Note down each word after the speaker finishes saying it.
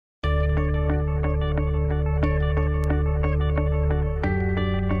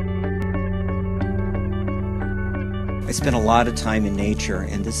I spent a lot of time in nature,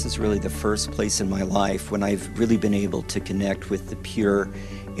 and this is really the first place in my life when I've really been able to connect with the pure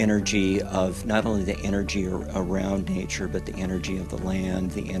energy of not only the energy around nature, but the energy of the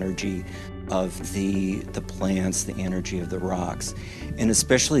land, the energy of the plants, the energy of the rocks, and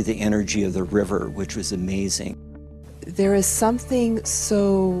especially the energy of the river, which was amazing. There is something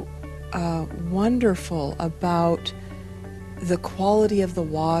so wonderful about the quality of the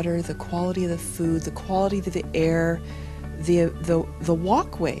water, the quality of the food, the quality of the air, the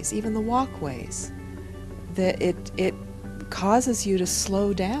walkways, even the walkways, that it causes you to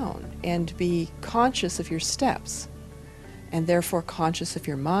slow down and be conscious of your steps, and therefore conscious of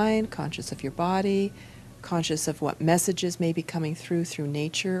your mind, conscious of your body, conscious of what messages may be coming through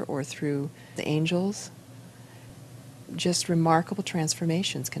nature or through the angels. Just remarkable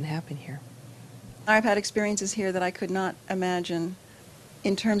transformations can happen here. I've had experiences here that I could not imagine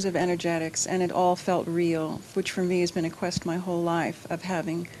in terms of energetics, and it all felt real, which for me has been a quest my whole life of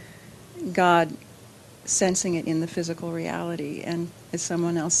having God, sensing it in the physical reality. And as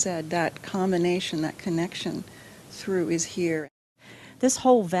someone else said, that combination, that connection through is here. This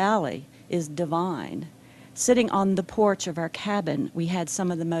whole valley is divine. Sitting on the porch of our cabin, we had some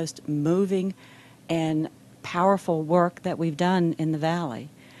of the most moving and powerful work that we've done in the valley.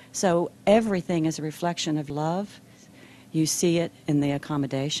 So everything is a reflection of love. You see it in the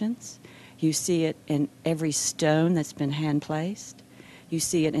accommodations. You see it in every stone that's been hand-placed. You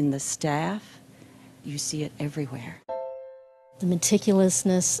see it in the staff. You see it everywhere. The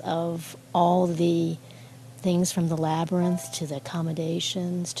meticulousness of all the things from the labyrinth to the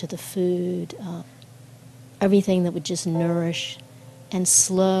accommodations to the food, everything that would just nourish and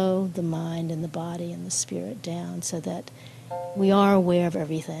slow the mind and the body and the spirit down so that we are aware of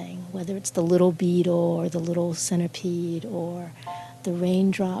everything, whether it's the little beetle or the little centipede or the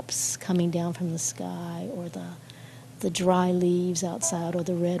raindrops coming down from the sky or the dry leaves outside or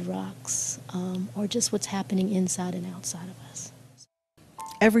the red rocks, or just what's happening inside and outside of us.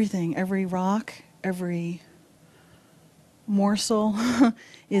 Everything, every rock, every morsel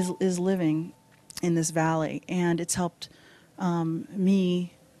is living in this valley, and it's helped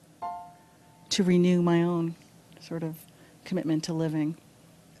me to renew my own sort of commitment to living.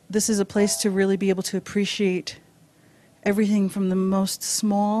 This is a place to really be able to appreciate everything from the most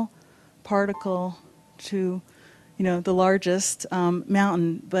small particle to, you know, the largest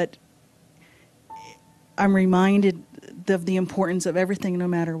mountain, but I'm reminded of the importance of everything no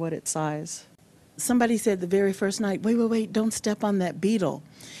matter what its size. Somebody said the very first night, wait, don't step on that beetle.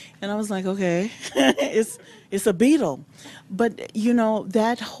 And I was like, okay, it's a beetle. But, you know,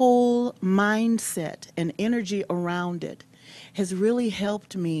 that whole mindset and energy around it has really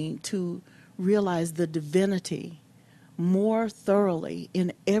helped me to realize the divinity more thoroughly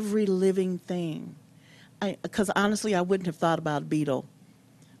in every living thing. Because honestly, I wouldn't have thought about a beetle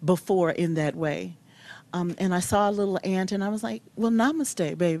before in that way. And I saw a little ant and I was like, well,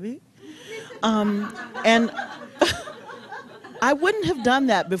 namaste, baby. And I wouldn't have done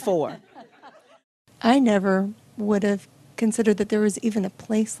that before. I never would have considered that there was even a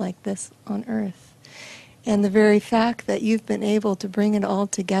place like this on Earth. And the very fact that you've been able to bring it all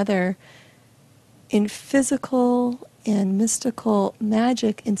together in physical and mystical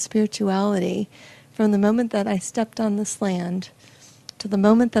magic and spirituality, from the moment that I stepped on this land to the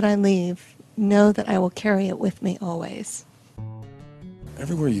moment that I leave, know that I will carry it with me always.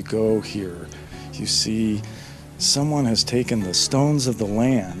 Everywhere you go here, you see someone has taken the stones of the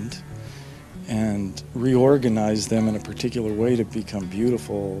land and reorganized them in a particular way to become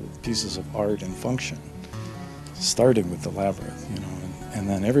beautiful pieces of art and function, starting with the labyrinth, you know, and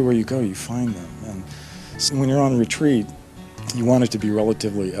then everywhere you go you find them. And so when you're on retreat, you want it to be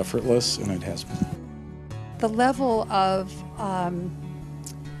relatively effortless, and it has been. The level of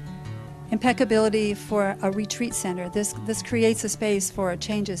impeccability for a retreat center, this creates a space for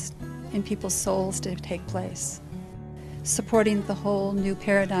changes in people's souls to take place, supporting the whole new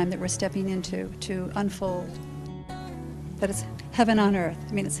paradigm that we're stepping into to unfold. That it's heaven on earth.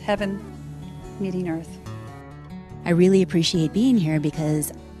 I mean, it's heaven meeting earth. I really appreciate being here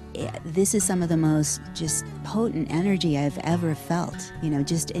because this is some of the most just potent energy I've ever felt. You know,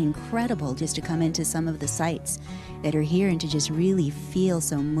 just incredible just to come into some of the sites that are here and to just really feel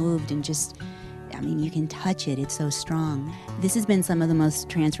so moved and just, I mean, you can touch it. It's so strong. This has been some of the most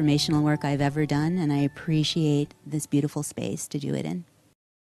transformational work I've ever done, and I appreciate this beautiful space to do it in.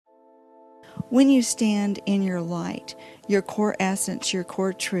 When you stand in your light, your core essence, your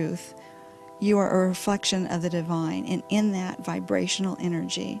core truth, you are a reflection of the divine, and in that vibrational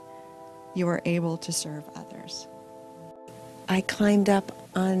energy, you are able to serve others. I climbed up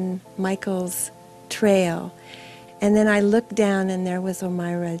on Michael's trail, And then I looked down and there was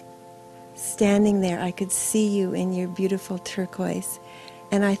Omira standing there. I could see you in your beautiful turquoise.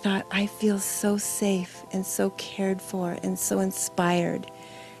 And I thought, I feel so safe and so cared for and so inspired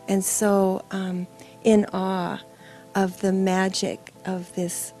and so in awe of the magic of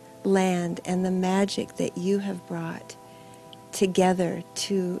this land and the magic that you have brought together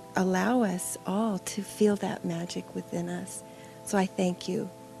to allow us all to feel that magic within us. So I thank you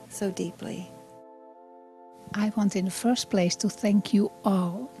so deeply. I want in the first place to thank you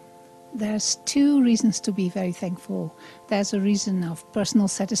all. There's two reasons to be very thankful. There's a reason of personal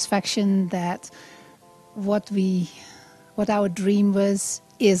satisfaction that what our dream was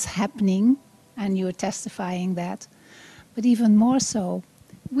is happening, and you're testifying that. But even more so,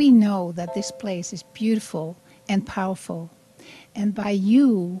 we know that this place is beautiful and powerful. And by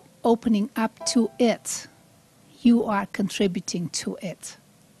you opening up to it, you are contributing to it,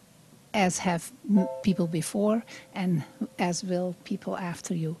 as have people before and as will people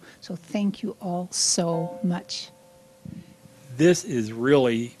after you. So thank you all so much. This is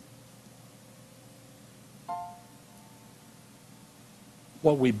really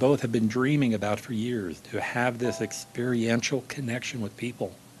what we both have been dreaming about for years, to have this experiential connection with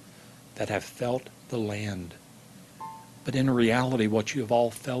people that have felt the land. But in reality, what you have all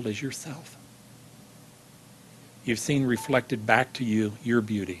felt is yourself. You've seen reflected back to you your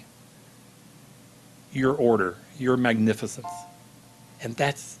beauty, your order, your magnificence. And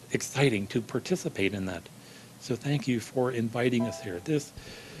that's exciting to participate in that. So thank you for inviting us here. This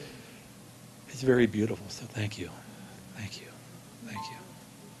is very beautiful, so thank you. Thank you. Thank you.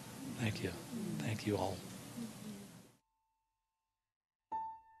 Thank you. Thank you all.